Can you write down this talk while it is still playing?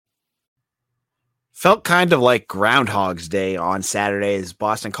Felt kind of like Groundhog's Day on Saturday as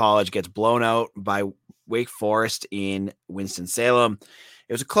Boston College gets blown out by Wake Forest in Winston-Salem.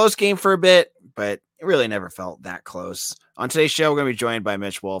 It was a close game for a bit, but it really never felt that close. On today's show, we're going to be joined by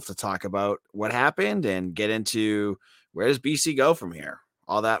Mitch Wolf to talk about what happened and get into where does BC go from here.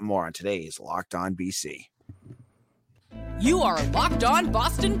 All that and more on today's Locked On BC. You are Locked On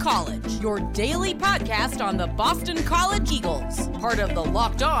Boston College, your daily podcast on the Boston College Eagles, part of the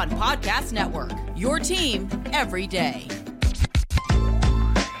Locked On Podcast Network, your team every day.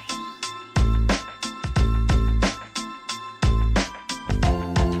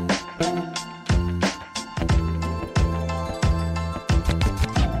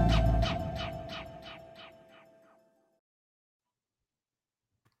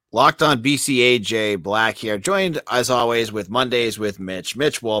 Locked On BC, AJ Black here, joined as always with Mondays with Mitch.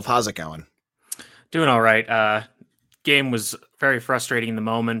 Mitch Wolf, how's it going? Doing all right. Game was very frustrating in the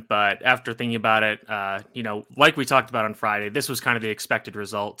moment, but after thinking about it, like we talked about on Friday, this was kind of the expected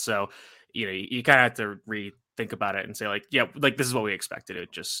result. So, you kind of have to rethink about it and say this is what we expected.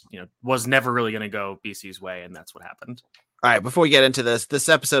 It just, was never really going to go BC's way, and that's what happened. All right, before we get into this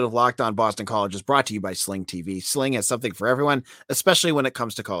episode of Locked On Boston College is brought to you by Sling TV. Sling has something for everyone, especially when it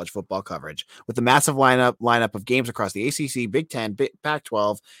comes to college football coverage. With the massive lineup of games across the ACC, Big Ten,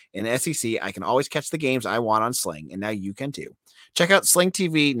 Pac-12, and SEC, I can always catch the games I want on Sling, and now you can too. Check out Sling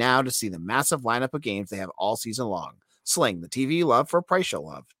TV now to see the massive lineup of games they have all season long. Sling, the TV you love for a price you'll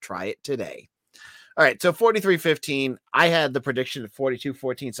love. Try it today. All right, so 43-15. I had the prediction of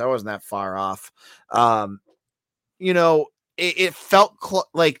 42-14, so I wasn't that far off. It felt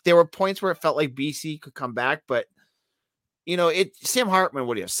like there were points where it felt like BC could come back, but Sam Hartman,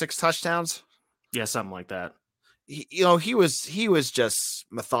 what do you have, 6 touchdowns? Yeah, something like that. He was just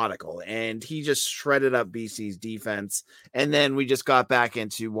methodical, and he just shredded up BC's defense. And then we just got back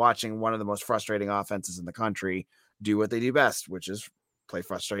into watching one of the most frustrating offenses in the country do what they do best, which is play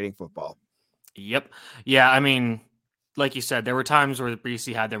frustrating football. Yep. Yeah, I mean, like you said, there were times where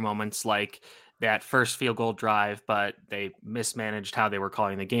BC had their moments like that first field goal drive, but they mismanaged how they were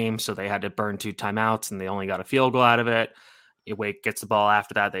calling the game. So they had to burn 2 timeouts and they only got a field goal out of it. Wake gets the ball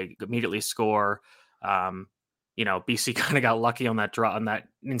after that. They immediately score. BC kind of got lucky on that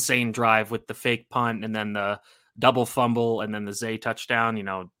insane drive with the fake punt and then the double fumble and then the Zay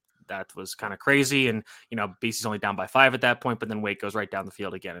touchdown. That was kind of crazy. And, BC's only down by 5 at that point, but then Wake goes right down the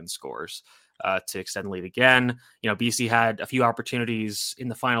field again and scores to extend the lead again. BC had a few opportunities in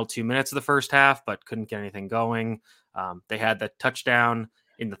the final 2 minutes of the first half, but couldn't get anything going. They had the touchdown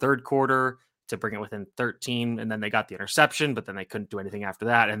in the third quarter to bring it within 13, and then they got the interception, but then they couldn't do anything after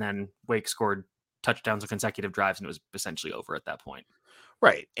that. And then Wake scored touchdowns on consecutive drives, and it was essentially over at that point.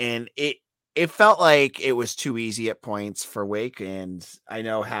 Right. And it felt like it was too easy at points for Wake. And I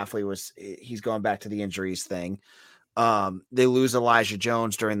know he's going back to the injuries thing. They lose Elijah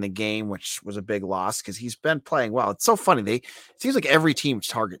Jones during the game, which was a big loss because he's been playing well. It's so funny. It seems like every team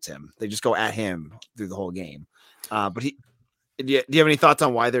targets him. They just go at him through the whole game. But do you have any thoughts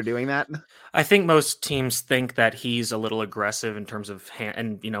on why they're doing that? I think most teams think that he's a little aggressive in terms of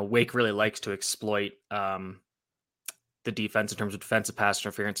Wake really likes to exploit, the defense in terms of defensive pass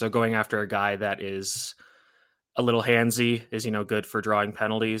interference. So going after a guy that is a little handsy is, good for drawing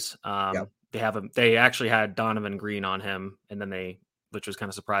penalties. Yep. They actually had Donovan Green on him, and then which was kind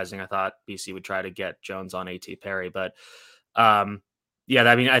of surprising. I thought BC would try to get Jones on A.T. Perry, but and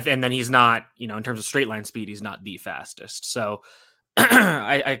then he's not, in terms of straight line speed, he's not the fastest. So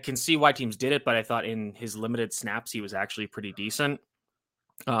I can see why teams did it, but I thought in his limited snaps, he was actually pretty decent.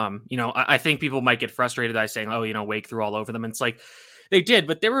 I think people might get frustrated by saying, Wake threw all over them. And it's like they did,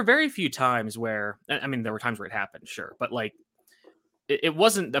 but there were very few times where, there were times where it happened, sure. But it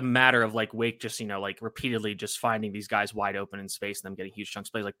wasn't a matter of Wake just, repeatedly just finding these guys wide open in space and them getting huge chunks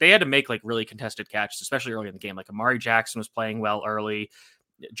of plays. They had to make really contested catches, especially early in the game. Amari Jackson was playing well early.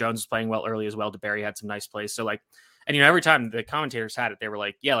 Jones was playing well early as well. DeBerry had some nice plays. So and every time the commentators had it, they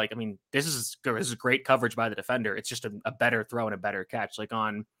were this is great coverage by the defender. It's just a better throw and a better catch.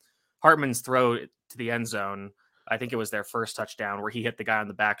 On Hartman's throw to the end zone, I think it was their first touchdown where he hit the guy on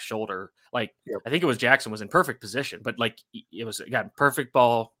the back shoulder. Yep. I think it was Jackson was in perfect position, but it was, again, perfect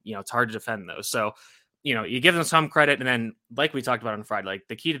ball. It's hard to defend those. So, you give them some credit. And then like we talked about on Friday,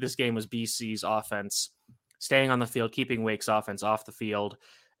 the key to this game was BC's offense staying on the field, keeping Wake's offense off the field,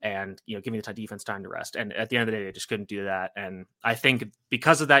 and giving the defense time to rest. And at the end of the day, they just couldn't do that. And I think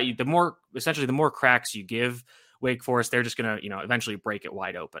because of that, the more cracks you give Wake Forest, they're just going to eventually break it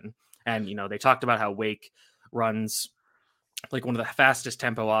wide open. And they talked about how Wake runs one of the fastest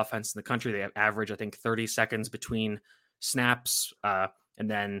tempo offense in the country. They have average, I think, 30 seconds between snaps, and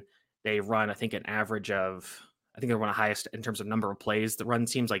then they run, I think, an average of, I think they're one of the highest in terms of number of plays. The run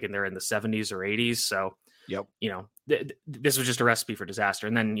seems like they're in the 70s or 80s. So, Yep. This was just a recipe for disaster.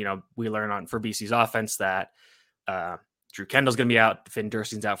 And then, we learn for BC's offense that Drew Kendall's going to be out. Finn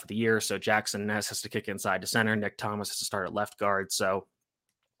Durstein's out for the year. So Jackson Ness has to kick inside to center. Nick Thomas has to start at left guard. So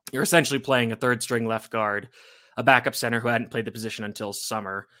you're essentially playing a third string left guard, a backup center who hadn't played the position until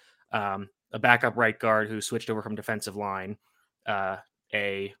summer, a backup right guard who switched over from defensive line,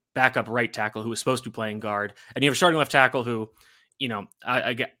 a backup right tackle who was supposed to be playing guard, and you have a starting left tackle who,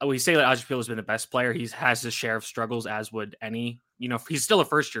 we say that Ajapil has been the best player. He has his share of struggles, as would any, he's still a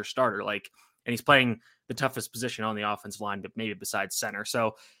first year starter, and he's playing the toughest position on the offensive line, but maybe besides center.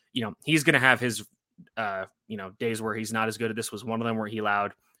 So, he's going to have his, days where he's not as good. This was one of them where he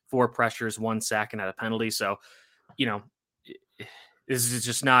allowed 4 pressures, 1 sack, and had a penalty. So, this is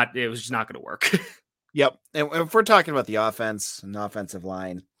just not, it was just not going to work. Yep. And if we're talking about the offense and offensive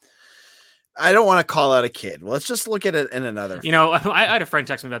line, I don't want to call out a kid. Let's just look at it in another. I had a friend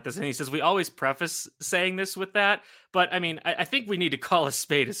text me about this, and he says, we always preface saying this with that. But I mean, I think we need to call a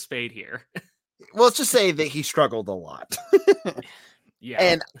spade here. Well, let's just say that he struggled a lot. Yeah.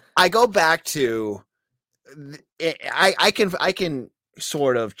 And I go back to, I can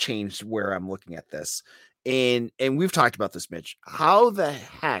sort of change where I'm looking at this. And we've talked about this, Mitch. How the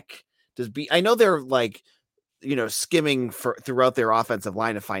heck I know they're skimming throughout their offensive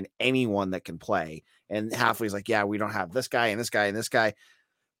line to find anyone that can play. And Hafley's like, yeah, we don't have this guy and this guy and this guy,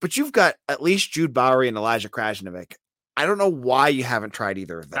 but you've got at least Jude Bowery and Elijah Krajinovic. I don't know why you haven't tried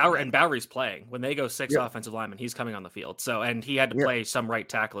either of them. Bowery's playing when they go 6 offensive linemen. He's coming on the field. So, and he had to play some right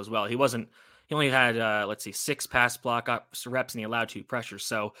tackle as well. He only had, 6 pass block reps and he allowed 2 pressures.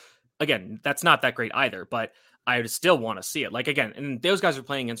 So again, that's not that great either, but I would still want to see it. Again, and those guys are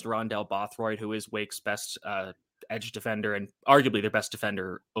playing against Rondell Bothroyd, who is Wake's best edge defender and arguably their best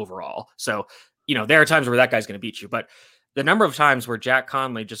defender overall. So, there are times where that guy's going to beat you, but the number of times where Jack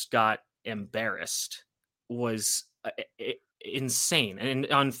Conley just got embarrassed was insane. And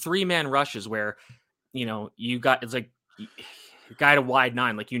on 3-man rushes where, it's like a guy to wide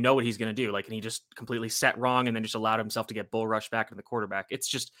 9, what he's going to do. And he just completely set wrong and then just allowed himself to get bull rushed back to the quarterback. It's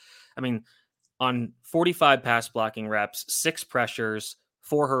just, on 45 pass blocking reps, 6 pressures,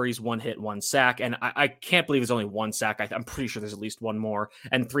 4 hurries, 1 hit, 1 sack. And I can't believe there's only 1 sack. I'm pretty sure there's at least 1 more,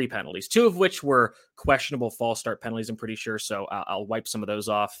 and 3 penalties, 2 of which were questionable false start penalties, I'm pretty sure. So I'll wipe some of those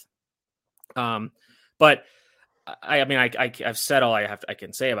off. But I've said all I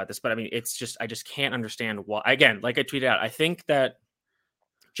can say about this, but it's just, I just can't understand why. Again, like I tweeted out, I think that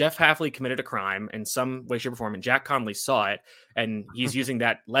Jeff Hafley committed a crime in some way, shape, or form, and Jack Conley saw it, and he's using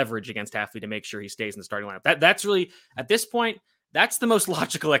that leverage against Hafley to make sure he stays in the starting lineup. That's really, at this point, that's the most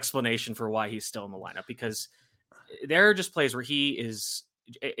logical explanation for why he's still in the lineup, because there are just plays where he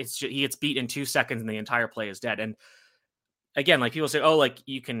gets beat in 2 seconds and the entire play is dead. And again, people say,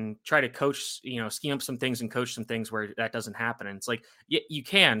 you can try to coach, scheme up some things and coach some things where that doesn't happen. And it's yeah, you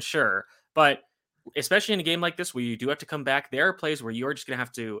can, sure. But especially in a game like this, where you do have to come back, there are plays where you're just going to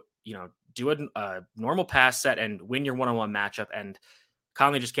have to, do a normal pass set and win your one-on-one matchup. And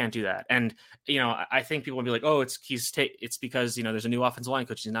Conley just can't do that. And, I think people will be like, oh, it's because, there's a new offensive line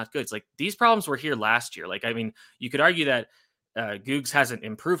coach. He's not good. It's these problems were here last year. You could argue that Googs hasn't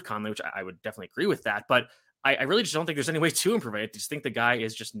improved Conley, which I would definitely agree with that. But I really just don't think there's any way to improve it. I just think the guy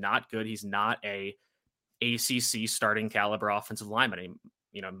is just not good. He's not a ACC starting caliber offensive lineman.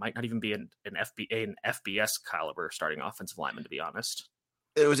 Might not even be an FBS caliber starting offensive lineman, to be honest.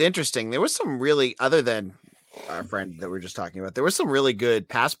 It was interesting. There was some really, other than our friend that we were just talking about, there was some really good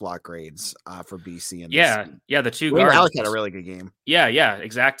pass block grades for BC. The 2 guards. Alec had a really good game. Yeah,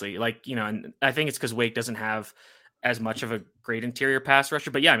 exactly. And I think it's because Wake doesn't have as much of a great interior pass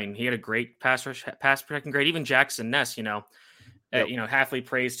rusher, but he had a great pass protecting grade. Even Jackson Ness, Hafley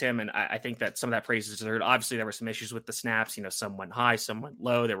praised him, and I think that some of that praise is deserved. Obviously, there were some issues with the snaps. Some went high, some went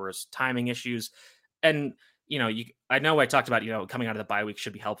low. There was timing issues, and I know I talked about coming out of the bye week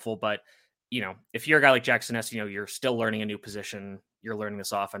should be helpful, but if you're a guy like Jackson Ness, you're still learning a new position. You're learning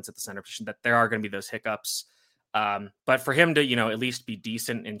this offense at the center position. That there are going to be those hiccups, but for him to at least be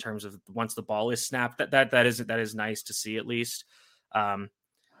decent in terms of once the ball is snapped, that is nice to see at least. But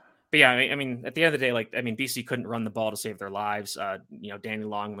yeah, at the end of the day, BC couldn't run the ball to save their lives. Danny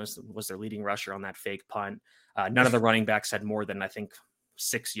Long was their leading rusher on that fake punt. None of the running backs had more than, I think,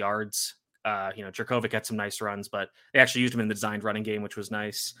 6 yards. Jerkovic had some nice runs, but they actually used him in the designed running game, which was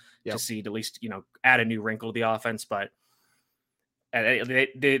nice to see, to at least, add a new wrinkle to the offense. But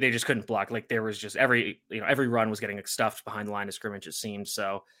they just couldn't block. There was just every run was getting stuffed behind the line of scrimmage, it seemed.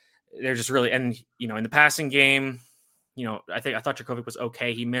 So they're just really, and in the passing game, I thought Jurkovec was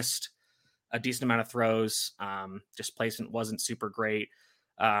okay. He missed a decent amount of throws. Just placement wasn't super great.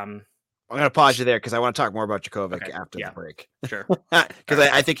 I'm going to pause you there because I want to talk more about Jurkovec after the break. Sure. Because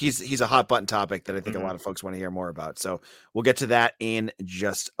I think he's a hot button topic that I think a lot of folks want to hear more about. So we'll get to that in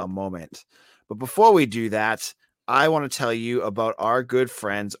just a moment. But before we do that, I want to tell you about our good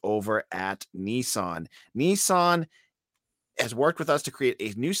friends over at Nissan. Nissan has worked with us to create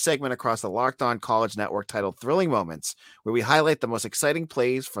a new segment across the Locked On College Network titled Thrilling Moments, where we highlight the most exciting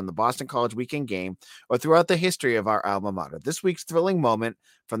plays from the Boston College weekend game or throughout the history of our alma mater. This week's thrilling moment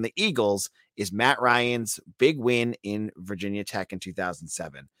from the Eagles is Matt Ryan's big win in Virginia Tech in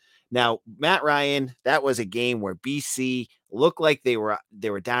 2007. Now, Matt Ryan, that was a game where BC looked like they were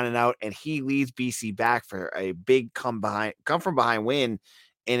down and out, and he leads BC back for a big come from behind win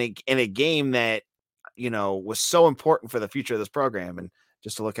in a game that was so important for the future of this program. And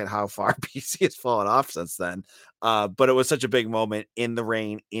just to look at how far BC has fallen off since then. But it was such a big moment in the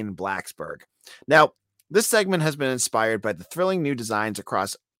rain in Blacksburg. Now, this segment has been inspired by the thrilling new designs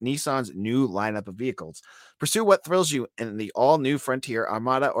across Nissan's new lineup of vehicles. Pursue what thrills you in the all-new Frontier,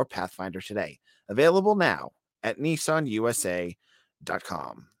 Armada, or Pathfinder today. Available now at nissanusa.com.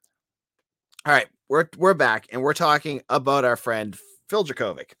 All right, we're back, and we're talking about our friend Phil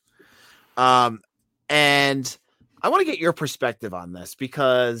Jurkovec. And I want to get your perspective on this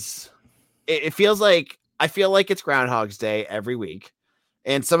because it feels like I feel like it's Groundhog's Day every week.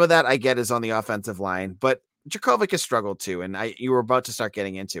 And some of that I get is on the offensive line, but Jurkovec has struggled too. And you were about to start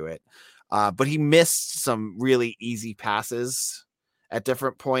getting into it. But he missed some really easy passes at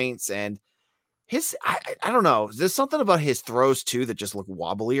different points. And I don't know. There's something about his throws too that just look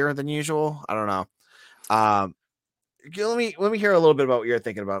wobblier than usual. I don't know. Let me hear a little bit about what you're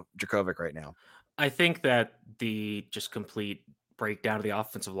thinking about Jurkovec right now. I think that the just complete breakdown of the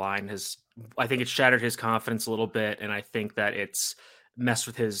offensive line it's shattered his confidence a little bit. And I think that it's messed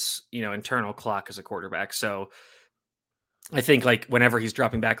with his, internal clock as a quarterback. So I think like whenever he's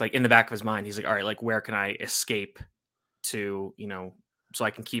dropping back, like in the back of his mind, he's like, all right, like where can I escape to, so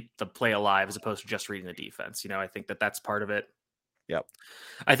I can keep the play alive as opposed to just reading the defense. I think that that's part of it. Yep.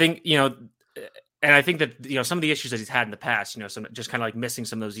 I think, and I think that, some of the issues that he's had in the past, some just kind of like missing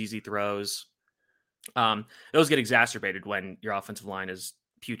some of those easy throws. Those get exacerbated when your offensive line is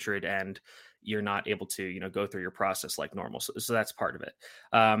putrid and you're not able to, go through your process like normal. So that's part of it.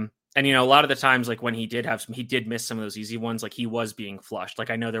 And, a lot of the times, like when he did miss some of those easy ones, like he was being flushed.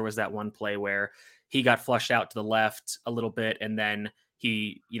 Like I know there was that one play where he got flushed out to the left a little bit. And then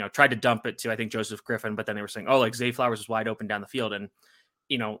he, tried to dump it to, I think, Joseph Griffin, but then they were saying, oh, like Zay Flowers was wide open down the field. And,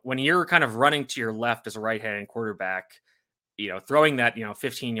 when you're kind of running to your left as a right-handed quarterback, throwing that,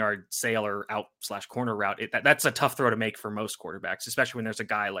 15-yard sail or out/corner route, that's a tough throw to make for most quarterbacks, especially when there's a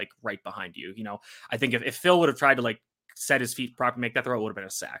guy like right behind you. I think if Phil would have tried to like set his feet properly, make that throw, it would have been a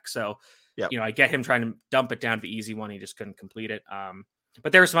sack. So, I get him trying to dump it down to the easy one. He just couldn't complete it.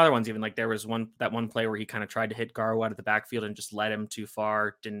 But there were some other ones, even like there was one play where he kind of tried to hit Garwo out of the backfield and just led him too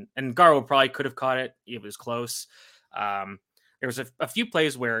far. And Garwo probably could have caught it. It was close. There was a few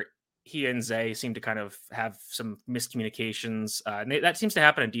plays where he and Zay seem to kind of have some miscommunications. And that seems to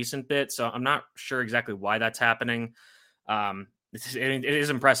happen a decent bit. So I'm not sure exactly why that's happening. It is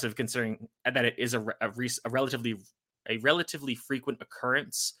impressive considering that it is a relatively frequent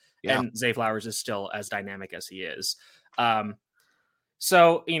occurrence. Yeah. And Zay Flowers is still as dynamic as he is.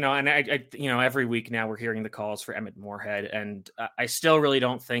 So, and I every week now we're hearing the calls for Emmett Morehead. And I still really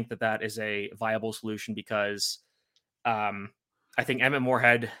don't think that is a viable solution because I think Emmett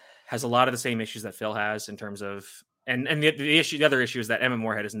Morehead has a lot of the same issues that Phil has in terms of, and the other issue is that Emmett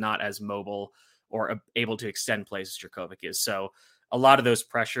Morehead is not as mobile or able to extend plays as Jurkovec is. So a lot of those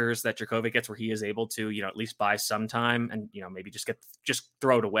pressures that Jurkovec gets where he is able to, at least buy some time and, maybe just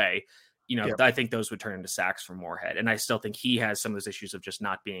throw it away, yep. I think those would turn into sacks for Morehead. And I still think he has some of those issues of just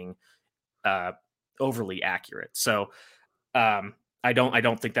not being overly accurate. So I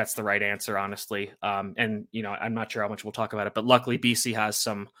don't think that's the right answer, honestly. And, I'm not sure how much we'll talk about it, but luckily BC has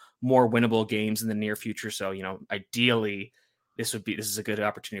some more winnable games in the near future. So, ideally this is a good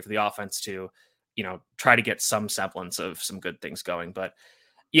opportunity for the offense to, try to get some semblance of some good things going. But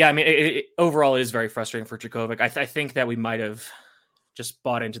yeah, I mean, overall it is very frustrating for Jurkovec. I think that we might've just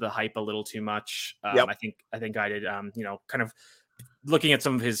bought into the hype a little too much. Yep. I think I did, kind of looking at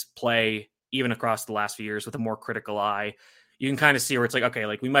some of his play, even across the last few years with a more critical eye, you can kind of see where it's like, okay,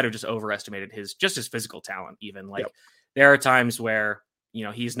 like we might've just overestimated his physical talent. Even like yep. There are times where,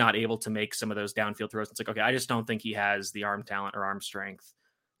 he's not able to make some of those downfield throws. It's like, okay, I just don't think he has the arm talent or arm strength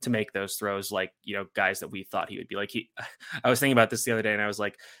to make those throws like, guys that we thought he would be. Like I was thinking about this the other day and I was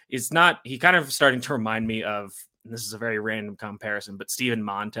like, he kind of starting to remind me of and this is a very random comparison, but Steven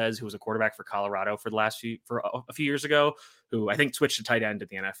Montez, who was a quarterback for Colorado for a few years ago, who I think switched to tight end in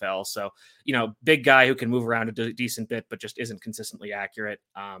the NFL. So, big guy who can move around a decent bit, but just isn't consistently accurate.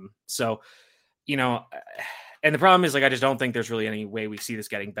 So, and the problem is, like, I just don't think there's really any way we see this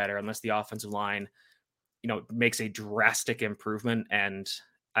getting better unless the offensive line, makes a drastic improvement. And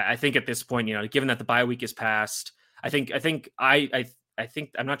I think at this point, given that the bye week is passed, I think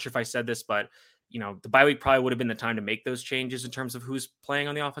I'm not sure if I said this, but the bye week probably would have been the time to make those changes in terms of who's playing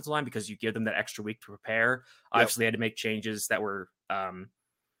on the offensive line, because you give them that extra week to prepare. Obviously, they had to make changes that were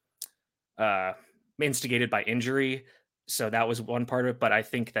instigated by injury. So that was one part of it. But I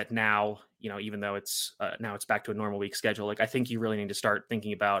think that now, even though it's back to a normal week schedule, like, I think you really need to start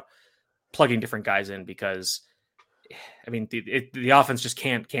thinking about plugging different guys in, because I mean, the offense just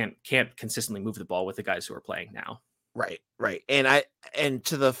can't consistently move the ball with the guys who are playing now. Right. And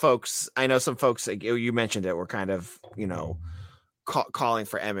to the folks, I know some folks, like you mentioned it, were kind of, calling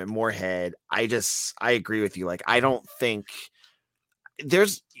for Emmett Morehead. I agree with you. Like, I don't think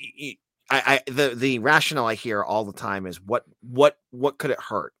there's, the rationale I hear all the time is what could it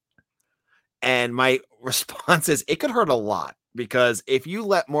hurt? And my response is it could hurt a lot, because if you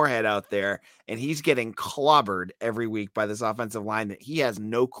let Morehead out there and he's getting clobbered every week by this offensive line that he has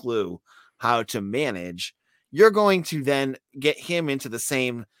no clue how to manage, you're going to then get him into the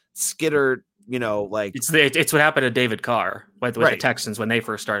same skitter, like it's what happened to David Carr with the Texans when they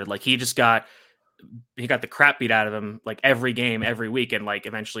first started. Like, he got the crap beat out of him like every game, every week. And like,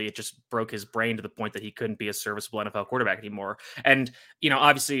 eventually it just broke his brain to the point that he couldn't be a serviceable NFL quarterback anymore. And,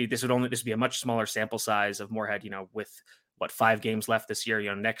 obviously this would be a much smaller sample size of Morehead, with 5 games left this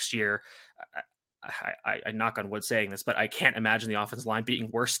year. Next year, I knock on wood saying this, but I can't imagine the offensive line being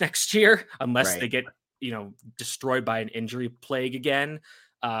worse next year unless they get, destroyed by an injury plague again.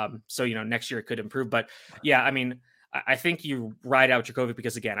 So, next year it could improve. But yeah, I mean, I think you ride out Jurkovec,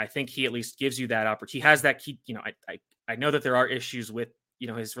 because again, I think he at least gives you that opportunity. He has that key, I know that there are issues with,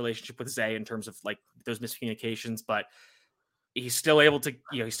 his relationship with Zay in terms of like those miscommunications, but he's still able to,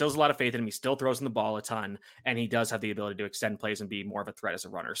 he still has a lot of faith in him. He still throws in the ball a ton, and he does have the ability to extend plays and be more of a threat as a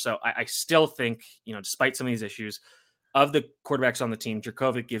runner. So I still think, despite some of these issues, of the quarterbacks on the team,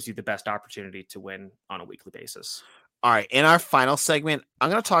 Jurkovec gives you the best opportunity to win on a weekly basis. All right. In our final segment, I'm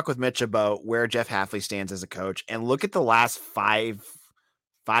going to talk with Mitch about where Jeff Hafley stands as a coach and look at the last five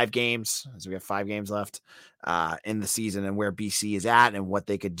games, as we have 5 games left in the season, and where BC is at and what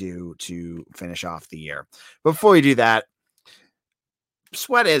they could do to finish off the year. Before we do that,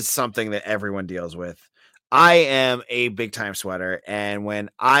 sweat is something that everyone deals with. I am a big time sweater, and when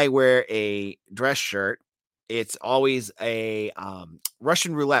I wear a dress shirt, it's always a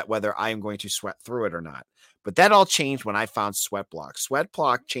Russian roulette whether I am going to sweat through it or not. But that all changed when I found Sweatblock.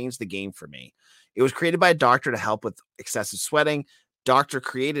 Sweatblock changed the game for me. It was created by a doctor to help with excessive sweating. Doctor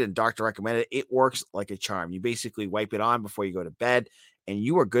created and doctor recommended. It works like a charm. You basically wipe it on before you go to bed, and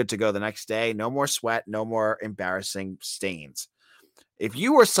you are good to go the next day. No more sweat, no more embarrassing stains. If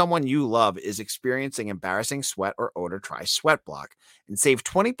you or someone you love is experiencing embarrassing sweat or odor, try Sweatblock and save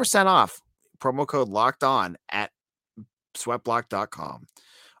 20% off. Promo code locked on at sweatblock.com.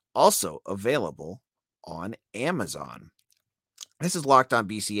 Also available on Amazon. This is Locked On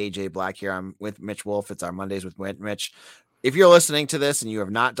BC. AJ Black here. I'm with Mitch Wolf. It's our Mondays with Mitch. If you're listening to this and you have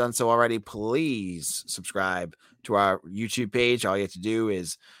not done so already, please subscribe to our YouTube page. All you have to do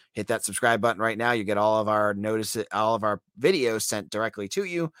is hit that subscribe button right now. You get all of our all of our videos sent directly to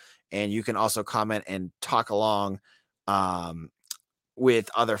you, and you can also comment and talk along with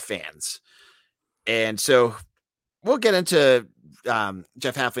other fans. And so we'll get into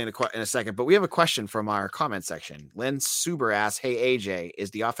Jeff Hafley in a second, but we have a question from our comment section. Lynn Suber asks, "Hey AJ,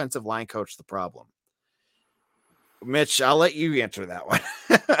 is the offensive line coach the problem?" Mitch, I'll let you answer that one.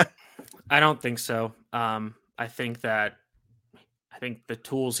 I don't think so. I think the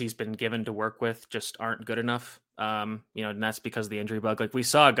tools he's been given to work with just aren't good enough. And that's because of the injury bug. Like, we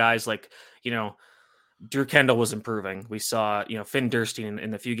saw guys like, Drew Kendall was improving. We saw, Finn Durstein in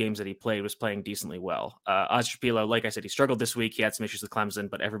the few games that he played was playing decently well. Ostrapilo, like I said, he struggled this week. He had some issues with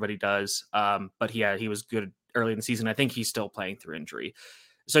Clemson, but everybody does. But he was good early in the season. I think he's still playing through injury.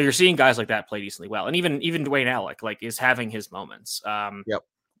 So you're seeing guys like that play decently well. And even Dwayne Alec, is having his moments. Yep.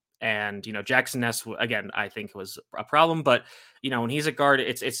 And, Jackson Ness, again, I think was a problem, but, when he's a guard,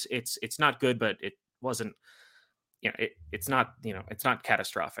 it's not good, but it wasn't, it's not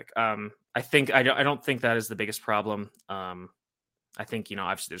catastrophic. I don't think that is the biggest problem. I think,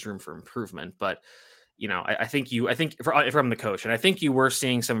 obviously there's room for improvement, but, I think if I'm the coach, and I think you were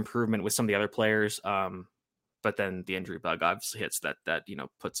seeing some improvement with some of the other players. but then the injury bug obviously hits that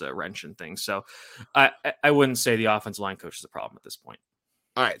puts a wrench in things. So I wouldn't say the offensive line coach is a problem at this point.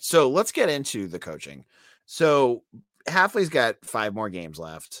 All right, so let's get into the coaching. So Hafley's got 5 more games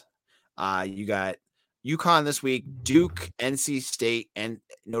left. You got UConn this week, Duke, NC State, and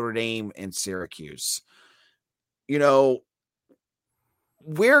Notre Dame, and Syracuse.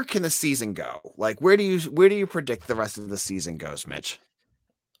 Where can the season go? Like, where do you predict the rest of the season goes, Mitch?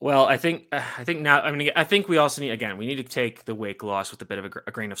 Well, I think now, I think we also need to take the Wake loss with a bit of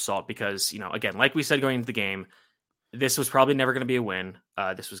a grain of salt because, again, like we said going into the game, this was probably never going to be a win.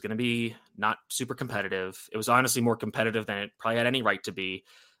 This was going to be not super competitive. It was honestly more competitive than it probably had any right to be.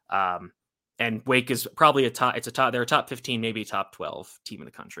 And Wake is probably they're a top 15, maybe top 12 team in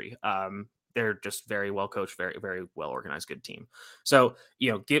the country. They're just very well coached, very, very well organized, good team. So,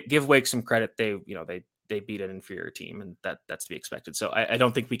 give Wake some credit. They beat an inferior team, and that's to be expected. So I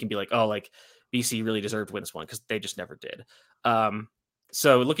don't think we can be like, oh, like BC really deserved to win this one because they just never did.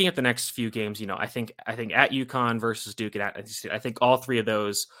 So looking at the next few games, I think at UConn versus Duke and I think all 3 of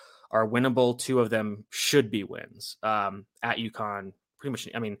those are winnable. 2 of them should be wins. At UConn, pretty much.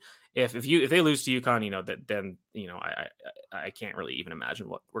 I mean, if they lose to UConn, then I can't really even imagine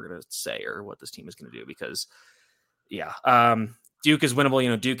what we're gonna say or what this team is gonna do because, Duke is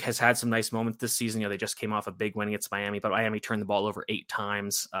winnable. Duke has had some nice moments this season. They just came off a big win against Miami, but Miami turned the ball over 8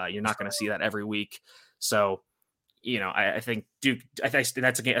 times. You're not going to see that every week. So, I think Duke. I think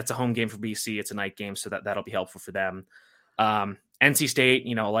that's a home game for BC. It's a night game, so that'll be helpful for them. NC State,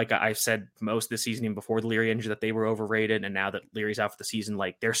 like I've said most of the season, even before the Leary injury, that they were overrated, and now that Leary's out for the season,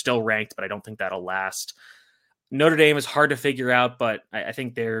 like they're still ranked, but I don't think that'll last. Notre Dame is hard to figure out, but I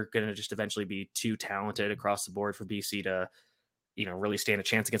think they're going to just eventually be too talented across the board for BC to, really stand a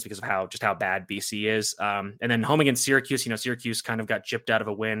chance against because of how bad BC is. And then home against Syracuse, Syracuse kind of got gypped out of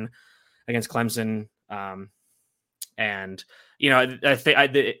a win against Clemson. And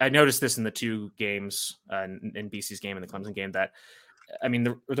I noticed this in the 2 games in BC's game and the Clemson game that,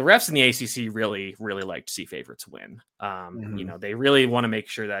 the refs in the ACC really, really like to see favorites win. They really want to make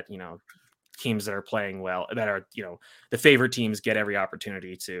sure that, teams that are playing well, that are, the favorite teams get every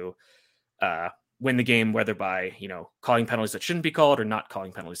opportunity to win the game, whether by, calling penalties that shouldn't be called or not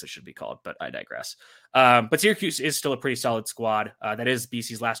calling penalties that should be called. But I digress. But Syracuse is still a pretty solid squad. That is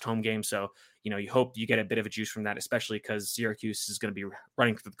BC's last home game. So, you hope you get a bit of a juice from that, especially because Syracuse is going to be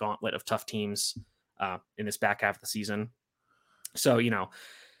running through the gauntlet of tough teams in this back half of the season. So,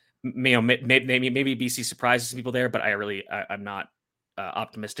 maybe BC surprises some people there, but I'm not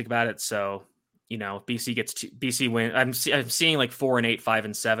optimistic about it. So, BC win. I'm seeing like 4-8,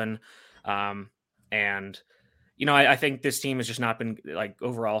 5-7. And, I think this team has just not been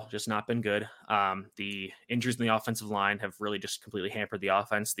overall just not been good. The injuries in the offensive line have really just completely hampered the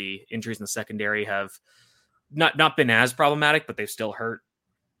offense. The injuries in the secondary have not been as problematic, but they've still hurt.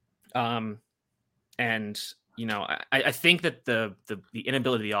 And, I think that the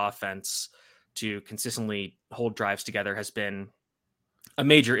inability of the offense to consistently hold drives together has been a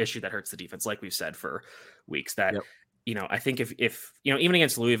major issue that hurts the defense. Like we've said for weeks that, I think if even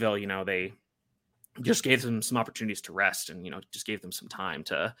against Louisville, they just gave them some opportunities to rest and, just gave them some time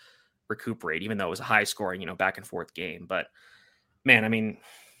to recuperate, even though it was a high scoring, back and forth game. But man,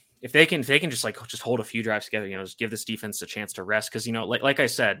 if they can just hold a few drives together, just give this defense a chance to rest. Cause like I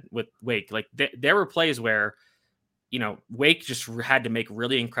said, with Wake, there were plays where, Wake just had to make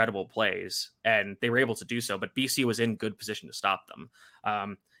really incredible plays and they were able to do so, but BC was in good position to stop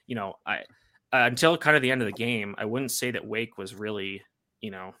them. Until kind of the end of the game, I wouldn't say that Wake was really,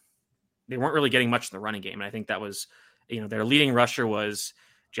 they weren't really getting much in the running game. And I think that was, their leading rusher was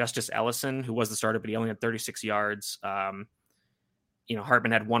Justice Ellison, who was the starter, but he only had 36 yards.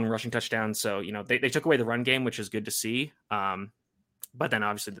 Hartman had 1 rushing touchdown. So, they took away the run game, which is good to see. But then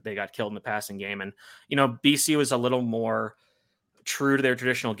obviously they got killed in the passing game. And, BC was a little more true to their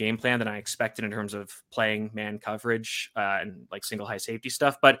traditional game plan than I expected in terms of playing man coverage and like single high safety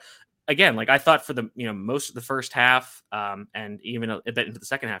stuff. But again, I thought for the, most of the first half and even a bit into the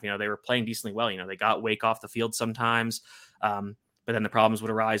second half, they were playing decently well. They got Wake off the field sometimes. But then the problems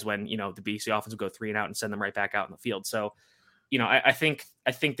would arise when, the BC offense would go 3 and out and send them right back out in the field. So, I think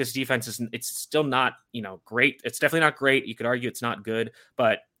this defense it's still not, great. It's definitely not great. You could argue it's not good,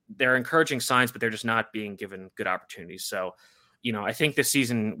 but they're encouraging signs, but they're just not being given good opportunities. So, I think this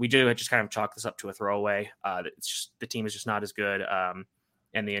season we do just kind of chalk this up to a throwaway. It's just, the team is just not as good.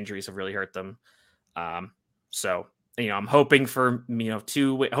 And the injuries have really hurt them. So, I'm hoping for,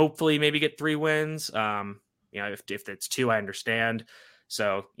 2, hopefully maybe get 3 wins. If it's 2, I understand.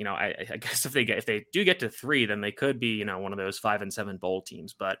 So, I guess if they do get to 3, then they could be, one of those 5-7 bowl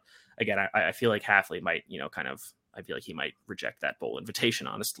teams. But again, I feel like Hafley might, I feel like he might reject that bowl invitation,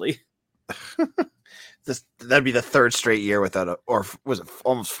 honestly. That'd be the third straight year without or was it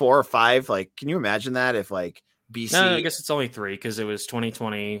almost 4 or 5? Like, can you imagine that if like BC? No, I guess it's only 3 because it was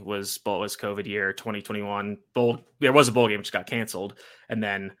 2020 was COVID year, 2021 bowl. There was a bowl game which got canceled, and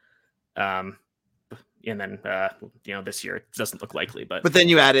then, this year it doesn't look likely. But then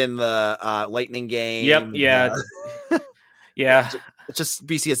you add in the Lightning game. Yep. Yeah. Yeah. It's just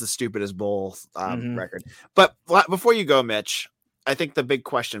BC has the stupidest bowl record. But before you go, Mitch, I think the big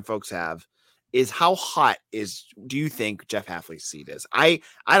question folks have is how hot do you think Jeff Hafley's seat is? I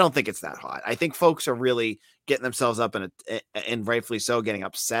don't think it's that hot. I think folks are really getting themselves up and rightfully so getting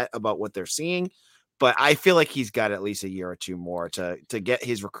upset about what they're seeing. But I feel like he's got at least a year or two more to get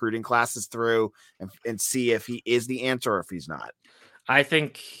his recruiting classes through and see if he is the answer or if he's not. I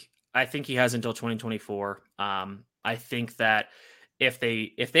think he has until 2024. I think that if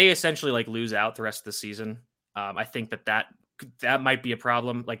they essentially like lose out the rest of the season, I think that might be a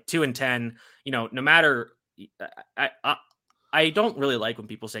problem. Like 2-10, no matter. I don't really like when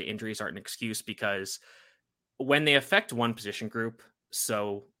people say injuries aren't an excuse, because when they affect one position group,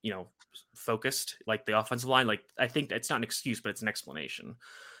 so focused like the offensive line, like I think it's not an excuse, but it's an explanation.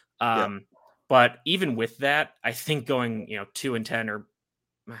 But even with that, I think going 2-10 or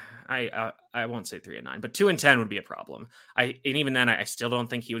I won't say 3-9, but 2-10 would be a problem. And even then, I still don't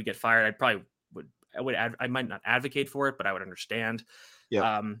think he would get fired. I might not advocate for it, but I would understand.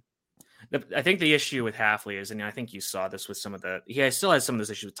 Yeah. I think the issue with Hafley is, and I think you saw this with he still has some of those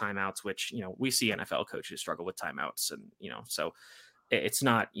issues with timeouts, which, we see NFL coaches struggle with timeouts, and, so it's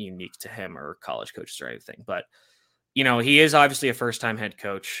not unique to him or college coaches or anything, but, he is obviously a first-time head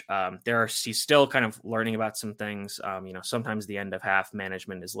coach. He's still kind of learning about some things. Sometimes the end of half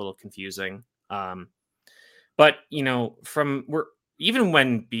management is a little confusing. But, even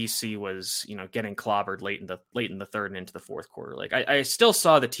when BC was, getting clobbered late in the third and into the fourth quarter, like I still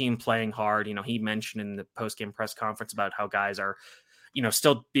saw the team playing hard. He mentioned in the post-game press conference about how guys are,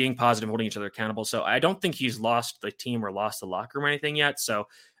 still being positive, holding each other accountable. So I don't think he's lost the team or lost the locker room or anything yet. So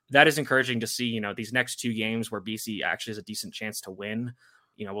that is encouraging to see, these next 2 games where BC actually has a decent chance to win.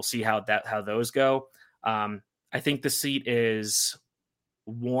 We'll see how those go. I think the seat is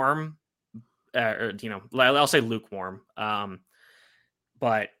warm, I'll say lukewarm.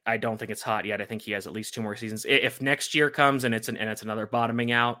 But I don't think it's hot yet. I think he has at least 2 more seasons. If next year comes and it's another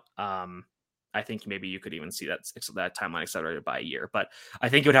bottoming out, I think maybe you could even see that timeline accelerated by a year. But I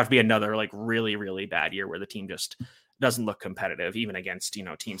think it would have to be another like really, really bad year where the team just doesn't look competitive, even against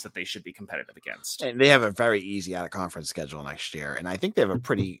teams that they should be competitive against. And they have a very easy out of conference schedule next year, and I think they have a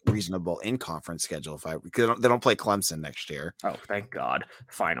pretty reasonable in conference schedule. Because they don't play Clemson next year. Oh, thank God!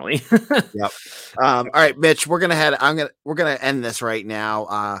 Finally. Yep. All right, Mitch, we're gonna end this right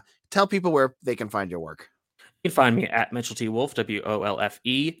now. Tell people where they can find your work. You can find me at Mitchell T. Wolfe,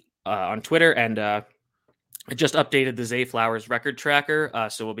 WOLFE, on Twitter, and I just updated the Zay Flowers record tracker,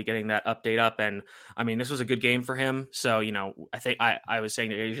 so we'll be getting that update up. And I mean, this was a good game for him. So, I think I was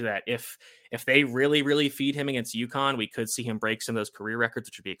saying to Asia that if they really, really feed him against UConn, we could see him break some of those career records,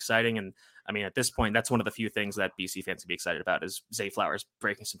 which would be exciting. And I mean, at this point, that's one of the few things that BC fans would be excited about is Zay Flowers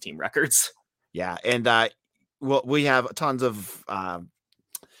breaking some team records. Yeah. And we have tons of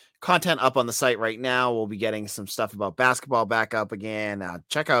content up on the site right now. We'll be getting some stuff about basketball back up again.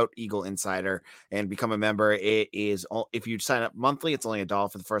 Check out Eagle Insider and become a member. It is, if you sign up monthly, it's only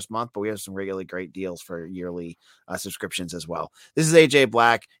 $1 for the first month, but we have some really great deals for yearly subscriptions as well. This is AJ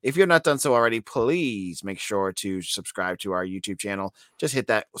Black. If you're not done so already, please make sure to subscribe to our YouTube channel. Just hit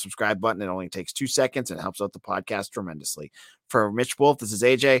that subscribe button. It only takes 2 seconds and it helps out the podcast tremendously. For Mitch Wolfe, this is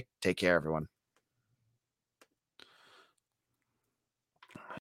AJ. Take care, everyone.